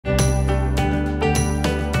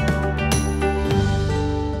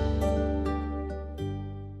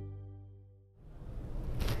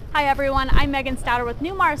Hi everyone, I'm Megan Stouter with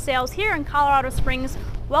Newmar Sales here in Colorado Springs,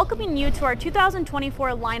 welcoming you to our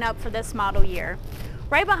 2024 lineup for this model year.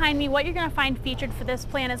 Right behind me, what you're going to find featured for this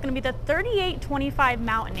plan is going to be the 3825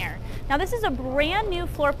 Mountaineer. Now this is a brand new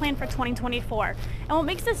floor plan for 2024, and what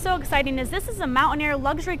makes this so exciting is this is a Mountaineer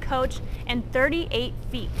luxury coach in 38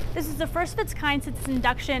 feet. This is the first of its kind since its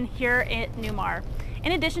induction here at Newmar.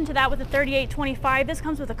 In addition to that, with the 3825, this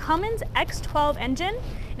comes with a Cummins X12 engine.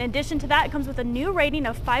 In addition to that, it comes with a new rating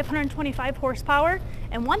of 525 horsepower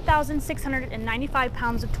and 1,695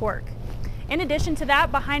 pounds of torque. In addition to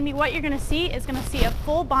that, behind me, what you're going to see is a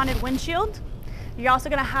full bonded windshield. You're also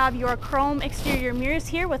going to have your chrome exterior mirrors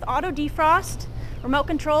here with auto defrost, remote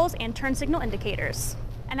controls, and turn signal indicators.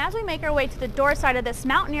 And as we make our way to the door side of this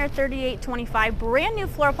Mountaineer 3825 brand new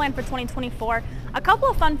floor plan for 2024, a couple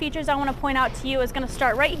of fun features I want to point out to you is going to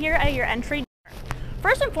start right here at your entry door.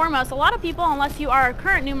 First and foremost, a lot of people, unless you are a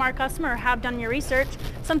current Newmar customer or have done your research,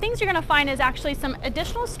 some things you're going to find is actually some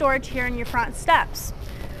additional storage here in your front steps.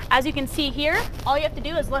 As you can see here, all you have to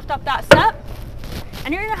do is lift up that step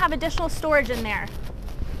and you're going to have additional storage in there.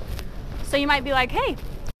 So you might be like, hey,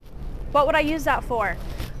 what would I use that for?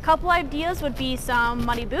 A couple ideas would be some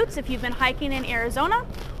muddy boots if you've been hiking in Arizona,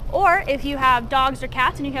 or if you have dogs or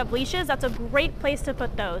cats and you have leashes, that's a great place to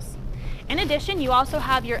put those. In addition, you also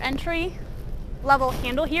have your entry level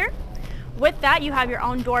handle here. With that, you have your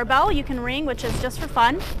own doorbell you can ring, which is just for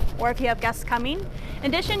fun, or if you have guests coming.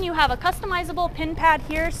 In addition, you have a customizable pin pad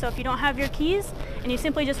here, so if you don't have your keys and you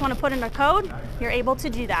simply just want to put in a code, you're able to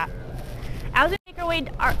do that. As we make our way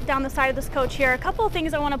down the side of this coach here, a couple of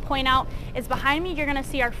things I want to point out is behind me you're going to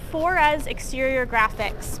see our 4S exterior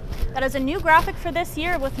graphics. That is a new graphic for this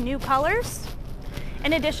year with new colors.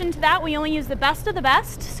 In addition to that, we only use the best of the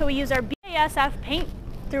best, so we use our BASF paint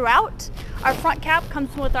throughout. Our front cap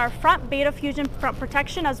comes with our front Beta Fusion front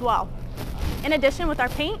protection as well. In addition, with our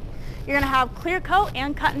paint, you're going to have clear coat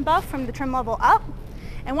and cut and buff from the trim level up.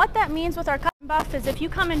 And what that means with our cut and buff is if you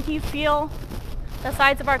come and you feel the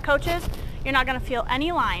sides of our coaches, you're not going to feel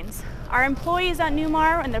any lines. Our employees at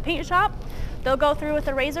Newmar in their paint shop, they'll go through with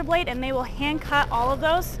a razor blade and they will hand cut all of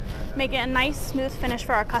those, make it a nice smooth finish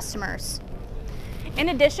for our customers. In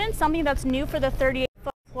addition, something that's new for the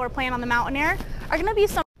 38-foot floor plan on the Mountaineer are going to be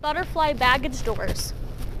some butterfly baggage doors.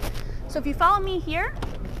 So if you follow me here,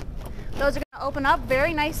 those are going to open up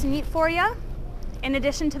very nice and neat for you. In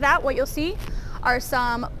addition to that, what you'll see are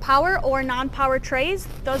some power or non-power trays.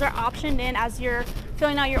 Those are optioned in as you're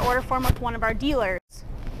filling out your order form with one of our dealers.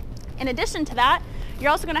 In addition to that, you're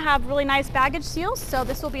also going to have really nice baggage seals, so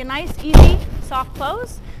this will be a nice, easy, soft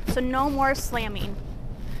close, so no more slamming.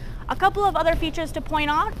 A couple of other features to point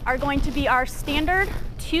out are going to be our standard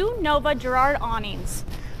 2 Nova Girard awnings.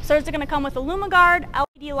 So those are going to come with a LumiGuard,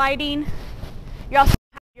 LED lighting. You also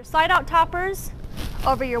have your slide-out toppers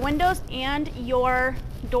over your windows and your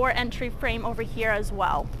door entry frame over here as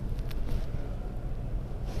well.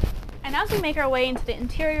 And as we make our way into the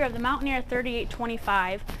interior of the Mountaineer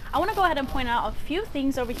 3825, I want to go ahead and point out a few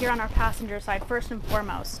things over here on our passenger side first and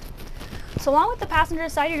foremost. So along with the passenger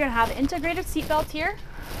side, you're going to have integrated seat belts here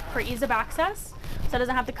for ease of access, so it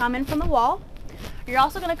doesn't have to come in from the wall. You're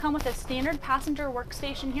also going to come with a standard passenger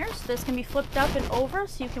workstation here, so this can be flipped up and over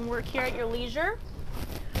so you can work here at your leisure.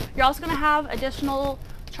 You're also going to have additional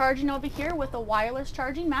charging over here with a wireless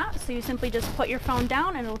charging mat, so you simply just put your phone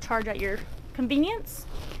down and it'll charge at your convenience.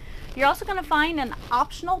 You're also going to find an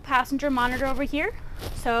optional passenger monitor over here,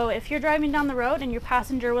 so if you're driving down the road and your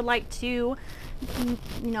passenger would like to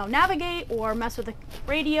navigate or mess with the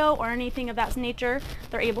radio or anything of that nature,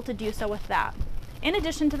 they're able to do so with that. In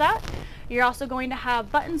addition to that, you're also going to have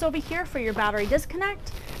buttons over here for your battery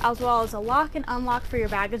disconnect, as well as a lock and unlock for your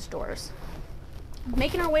baggage doors.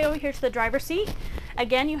 Making our way over here to the driver's seat,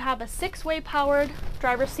 again you have a 6-way powered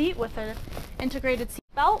driver's seat with an integrated seat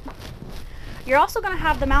belt. You're also going to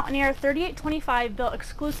have the Mountaineer 3825 built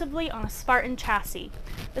exclusively on a Spartan chassis.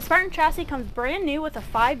 The Spartan chassis comes brand new with a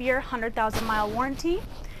 5-year, 100,000-mile warranty.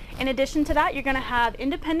 In addition to that, you're going to have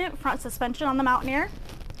independent front suspension on the Mountaineer,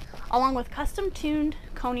 along with custom-tuned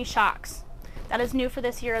Coney shocks. That is new for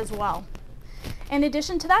this year as well. In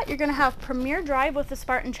addition to that, you're going to have Premier Drive with the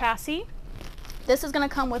Spartan chassis. This is going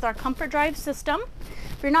to come with our Comfort Drive system.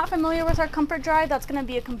 If you're not familiar with our Comfort Drive, that's going to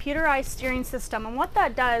be a computerized steering system, and what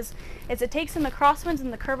that does is it takes in the crosswinds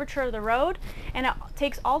and the curvature of the road, and it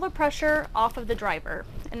takes all the pressure off of the driver,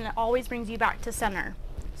 and it always brings you back to center.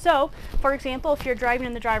 So, for example, if you're driving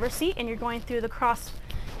in the driver's seat and you're going through the cross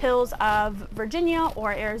hills of Virginia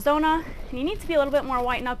or Arizona, and you need to be a little bit more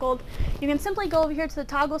white-knuckled, you can simply go over here to the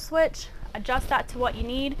toggle switch, adjust that to what you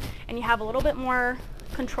need, and you have a little bit more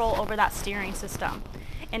control over that steering system.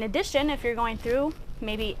 In addition, if you're going through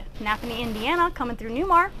maybe Napanee, Indiana, coming through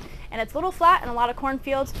Newmar, and it's a little flat and a lot of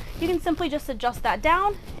cornfields, you can simply just adjust that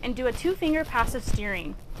down and do a 2-finger passive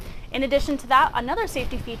steering. In addition to that, another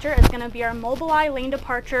safety feature is going to be our Mobileye lane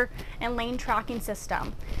departure and lane tracking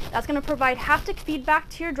system. That's going to provide haptic feedback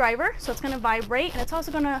to your driver, so it's going to vibrate, and it's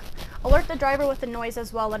also going to alert the driver with the noise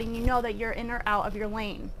as well, letting you know that you're in or out of your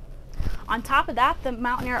lane. On top of that, the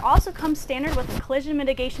Mountain Aire also comes standard with a collision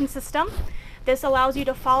mitigation system. This allows you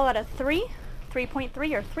to follow at a 3, 3.3,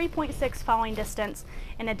 or 3.6 following distance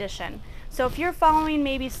in addition. So if you're following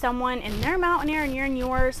maybe someone in their Mountain Aire and you're in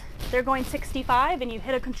yours, they're going 65 and you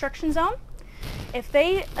hit a construction zone, if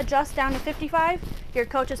they adjust down to 55, your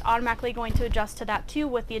coach is automatically going to adjust to that too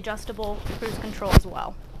with the adjustable cruise control as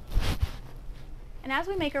well. And as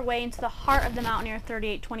we make our way into the heart of the Mountain Aire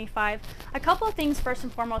 3825, a couple of things first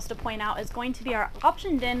and foremost to point out is going to be our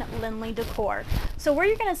optioned-in Lindley decor. So where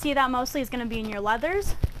you're going to see that mostly is going to be in your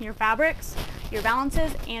leathers, your fabrics, your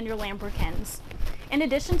valances, and your lambrequins. In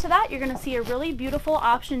addition to that, you're going to see a really beautiful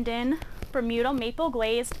optioned-in Bermuda maple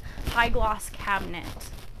glazed high gloss cabinet.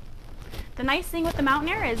 The nice thing with the Mountain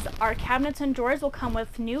Aire is our cabinets and drawers will come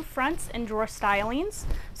with new fronts and drawer stylings,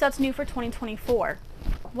 so that's new for 2024.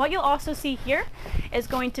 What you'll also see here is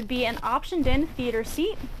going to be an optioned-in theater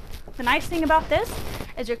seat. The nice thing about this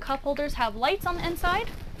is your cup holders have lights on the inside.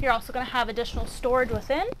 You're also going to have additional storage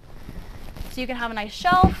within, so you can have a nice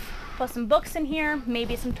shelf, plus some books in here,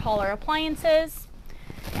 maybe some taller appliances.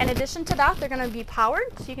 In addition to that, they're going to be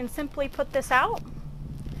powered, so you can simply put this out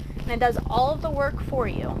and it does all of the work for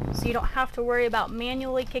you, so you don't have to worry about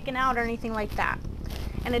manually kicking out or anything like that.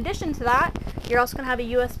 In addition to that, you're also going to have a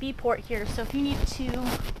USB port here, so if you need to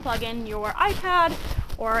plug in your iPad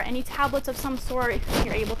or any tablets of some sort,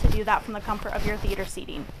 you're able to do that from the comfort of your theater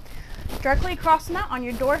seating. Directly across from that on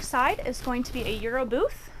your door side is going to be a Euro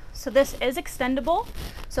booth. So this is extendable.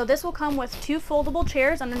 So this will come with 2 foldable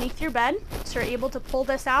chairs underneath your bed. So you're able to pull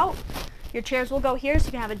this out. Your chairs will go here so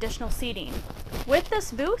you can have additional seating. With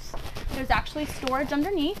this booth, there's actually storage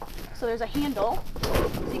underneath. So there's a handle,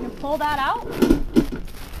 so you can pull that out.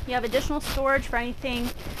 You have additional storage for anything,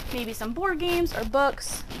 maybe some board games or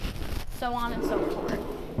books, so on and so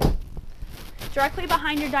forth. Directly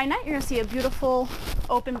behind your dinette, you're going to see a beautiful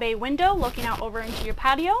open bay window looking out over into your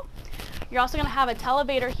patio. You're also going to have a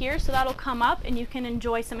televator here, so that'll come up and you can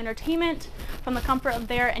enjoy some entertainment from the comfort of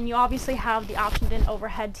there, and you obviously have the optioned-in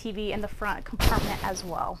overhead TV in the front compartment as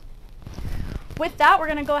well. With that, we're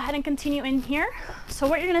going to go ahead and continue in here. So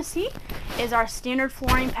what you're going to see is our standard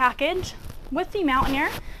flooring package. With the Mountain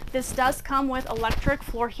Aire, this does come with electric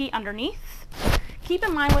floor heat underneath. Keep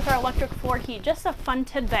in mind with our electric floor heat, just a fun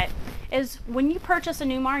tidbit, is when you purchase a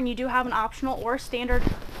Newmar and you do have an optional or standard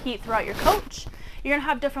heat throughout your coach, you're going to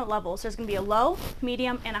have different levels. There's going to be a low,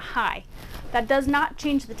 medium, and a high. That does not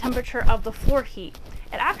change the temperature of the floor heat.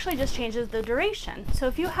 It actually just changes the duration. So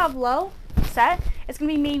if you have low set, it's going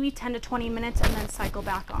to be maybe 10 to 20 minutes and then cycle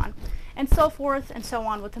back on, and so forth and so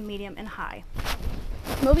on with the medium and high.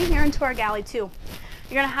 Moving here into our galley too,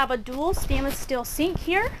 you're going to have a dual stainless steel sink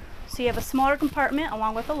here. So you have a smaller compartment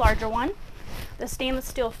along with a larger one. The stainless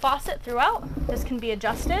steel faucet throughout. This can be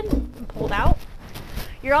adjusted and pulled out.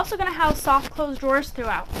 You're also going to have soft close drawers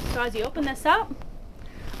throughout. So as you open this up,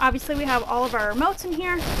 obviously we have all of our remotes in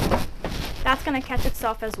here. That's going to catch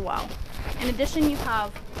itself as well. In addition, you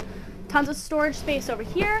have tons of storage space over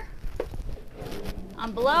here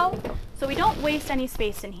and below, so we don't waste any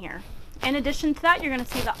space in here. In addition to that, you're going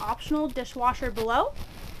to see the optional dishwasher below.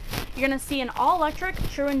 You're going to see an all-electric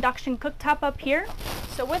true induction cooktop up here.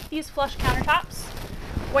 So with these flush countertops,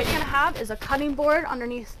 what you're going to have is a cutting board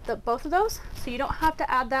underneath both of those, so you don't have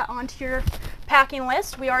to add that onto your packing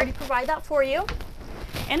list. We already provide that for you.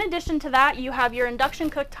 In addition to that, you have your induction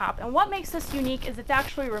cooktop, and what makes this unique is it's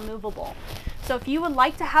actually removable. So if you would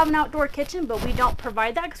like to have an outdoor kitchen, but we don't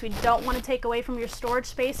provide that because we don't want to take away from your storage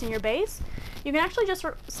space in your base, you can actually just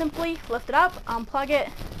simply lift it up, unplug it,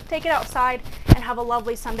 take it outside, and have a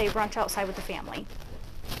lovely Sunday brunch outside with the family.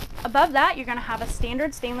 Above that, you're going to have a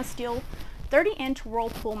standard stainless steel 30-inch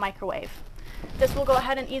Whirlpool microwave. This will go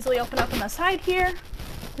ahead and easily open up on the side here.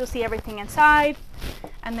 You'll see everything inside,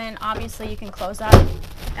 and then obviously you can close up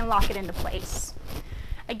and lock it into place.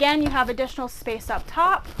 Again, you have additional space up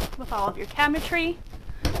top with all of your cabinetry.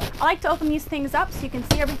 I like to open these things up so you can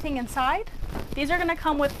see everything inside. These are going to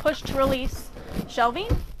come with push to release shelving,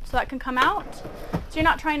 so that can come out, so you're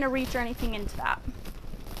not trying to reach or anything into that.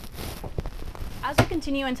 As we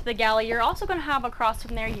continue into the galley, you're also going to have across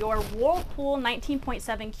from there your Whirlpool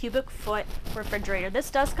 19.7 cubic foot refrigerator. This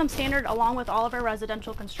does come standard along with all of our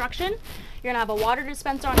residential construction. You're going to have a water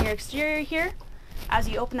dispenser on your exterior here. As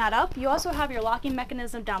you open that up, you also have your locking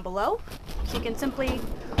mechanism down below. So you can simply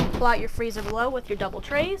pull out your freezer below with your double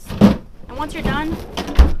trays. And once you're done,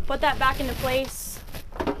 put that back into place.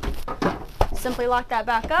 Simply lock that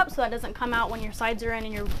back up so that doesn't come out when your sides are in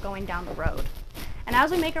and you're going down the road. And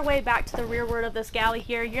as we make our way back to the rearward of this galley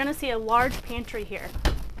here, you're gonna see a large pantry here.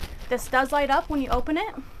 This does light up when you open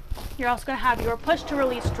it. You're also gonna have your push to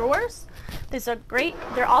release drawers. These are great.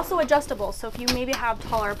 They're also adjustable. So if you maybe have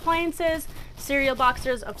taller appliances, cereal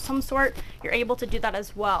boxes of some sort, you're able to do that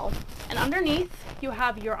as well. And underneath, you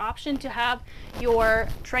have your option to have your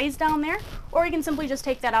trays down there, or you can simply just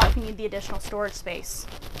take that out if you need the additional storage space.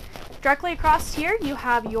 Directly across here, you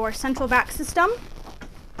have your central vac system.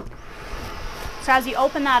 So as you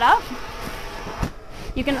open that up,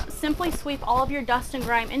 you can simply sweep all of your dust and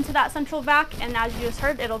grime into that central vac, and as you just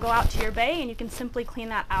heard, it'll go out to your bay and you can simply clean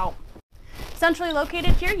that out. Centrally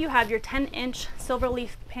located here, you have your 10-inch silver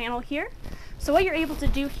leaf panel here. So what you're able to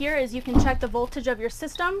do here is you can check the voltage of your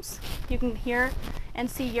systems. You can hear and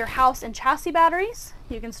see your house and chassis batteries.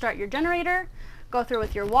 You can start your generator, go through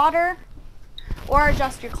with your water, or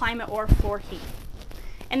adjust your climate or floor heat.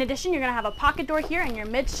 In addition, you're going to have a pocket door here and your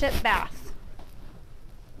midship bath.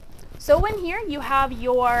 So in here, you have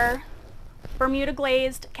your Bermuda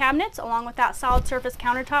glazed cabinets along with that solid surface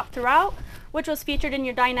countertop throughout, which was featured in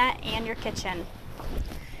your dinette and your kitchen.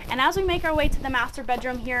 And as we make our way to the master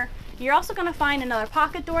bedroom here, you're also going to find another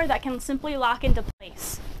pocket door that can simply lock into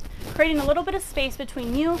place, creating a little bit of space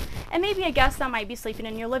between you and maybe a guest that might be sleeping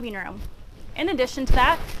in your living room. In addition to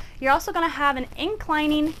that, you're also going to have an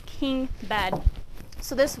inclining king bed.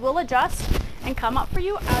 So this will adjust and come up for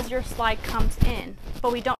you as your slide comes in,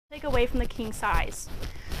 but we don't take away from the king size.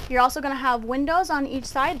 You're also going to have windows on each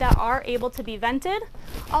side that are able to be vented,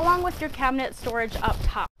 along with your cabinet storage up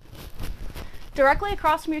top. Directly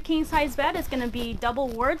across from your king size bed is going to be double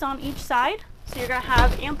wards on each side, so you're going to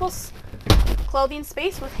have ample clothing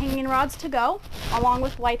space with hanging rods to go, along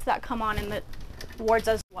with lights that come on in the wards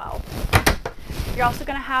as well. You're also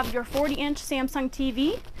going to have your 40-inch Samsung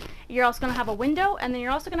TV. You're also going to have a window, and then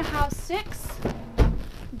you're also going to have 6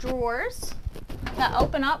 drawers that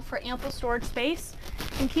open up for ample storage space.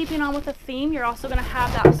 And keeping on with the theme, you're also going to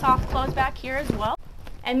have that soft close back here as well.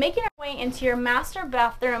 And making our way into your master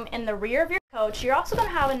bathroom in the rear of your coach, you're also going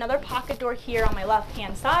to have another pocket door here on my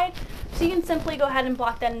left-hand side. So you can simply go ahead and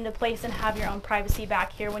block that into place and have your own privacy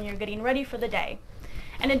back here when you're getting ready for the day.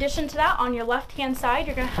 In addition to that, on your left-hand side,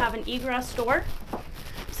 you're going to have an egress door.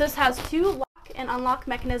 So this has 2 lock and unlock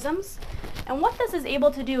mechanisms. And what this is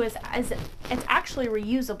able to do is it's actually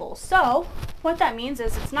reusable. So what that means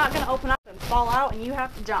is it's not going to open up and fall out and you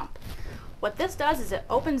have to jump. What this does is it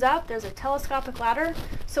opens up, there's a telescopic ladder.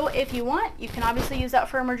 So if you want, you can obviously use that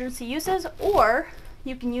for emergency uses, or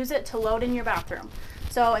you can use it to load in your bathroom.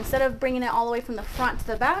 So instead of bringing it all the way from the front to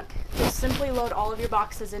the back, just simply load all of your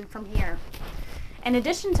boxes in from here. In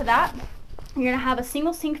addition to that, you're going to have a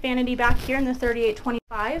single sink vanity back here in the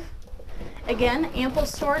 3825. Again, ample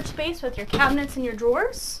storage space with your cabinets and your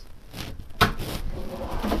drawers.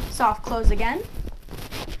 Soft close again.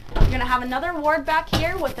 You're going to have another ward back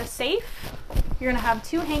here with a safe. You're going to have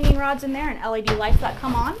 2 hanging rods in there and LED lights that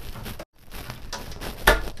come on.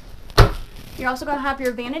 You're also going to have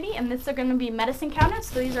your vanity, and these are going to be medicine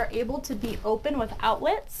cabinets, so these are able to be open with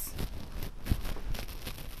outlets.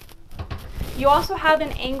 You also have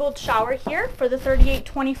an angled shower here for the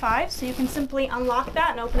 3825, so you can simply unlock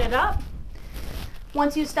that and open it up.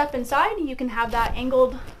 Once you step inside, you can have that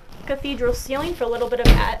angled cathedral ceiling for a little bit of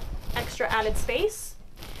extra added space.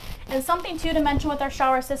 And something too to mention with our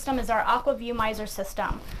shower system is our Aqua View Miser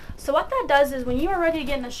system. So what that does is when you are ready to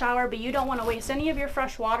get in the shower but you don't want to waste any of your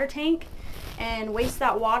fresh water tank and waste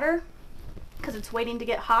that water because it's waiting to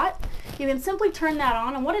get hot, you can simply turn that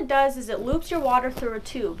on, and what it does is it loops your water through a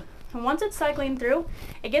tube. And once it's cycling through,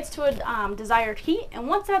 it gets to a desired heat, and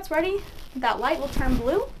once that's ready, that light will turn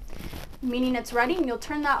blue, meaning it's ready, and you'll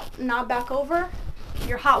turn that knob back over,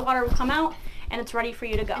 your hot water will come out, and it's ready for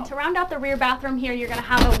you to go. And to round out the rear bathroom here, you're going to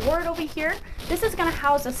have a ward over here. This is going to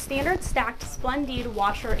house a standard stacked Splendide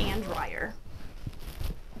washer and dryer.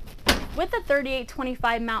 With the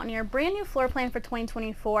 3825 Mountaineer brand new floor plan for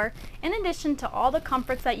 2024, in addition to all the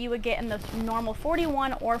comforts that you would get in the normal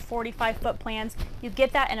 41 or 45 foot plans, you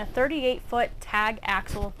get that in a 38 foot tag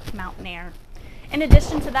axle Mountaineer. In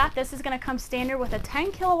addition to that, this is going to come standard with a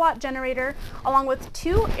 10 kilowatt generator along with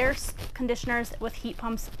 2 air conditioners with heat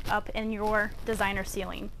pumps up in your designer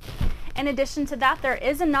ceiling. In addition to that, there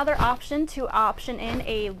is another option to option in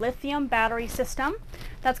a lithium battery system.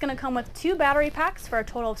 That's going to come with 2 battery packs for a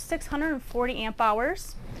total of 640 amp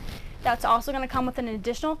hours. That's also going to come with an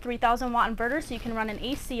additional 3000 watt inverter so you can run an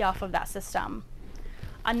AC off of that system.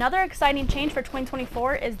 Another exciting change for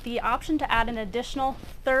 2024 is the option to add an additional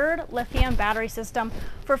third lithium battery system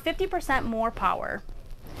for 50% more power.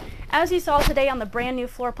 As you saw today on the brand new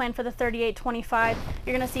floor plan for the 3825,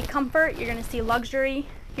 you're going to see comfort, you're going to see luxury,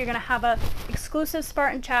 you're going to have a exclusive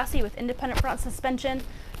Spartan chassis with independent front suspension,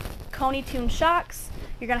 Coney tuned shocks,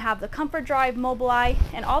 you're going to have the Comfort Drive Mobileye,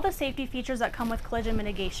 and all the safety features that come with collision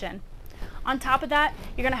mitigation. On top of that,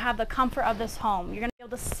 you're going to have the comfort of this home. You're going to be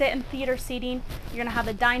able to sit in theater seating. You're going to have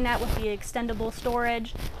the dinette with the extendable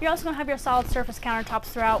storage. You're also going to have your solid surface countertops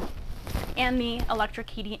throughout and the electric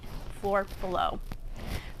heating floor below.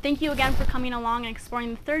 Thank you again for coming along and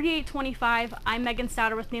exploring the 3825. I'm Megan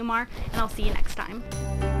Stouter with Newmar, and I'll see you next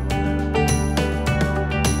time.